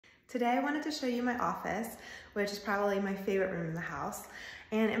Today I wanted to show you my office, which is probably my favorite room in the house.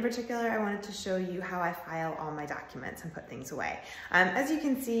 And in particular, I wanted to show you how I file all my documents and put things away. As you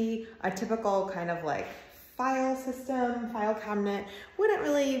can see, a typical kind of like file system, file cabinet wouldn't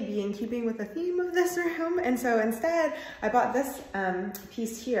really be in keeping with the theme of this room. And so instead, I bought this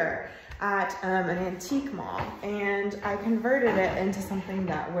piece here at an antique mall, and I converted it into something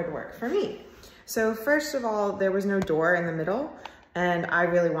that would work for me. So first of all, there was no door in the middle, and I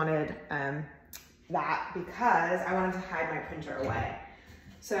really wanted that because I wanted to hide my printer away.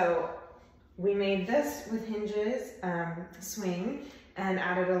 So we made this with hinges, swing, and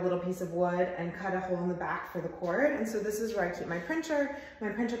added a little piece of wood and cut a hole in the back for the cord. And so this is where I keep my printer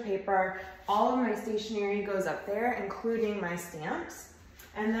paper. All of my stationery goes up there, including my stamps.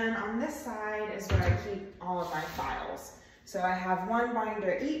 And then on this side is where I keep all of my files. So I have one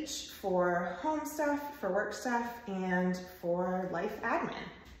binder each for home stuff, for work stuff, and for life admin.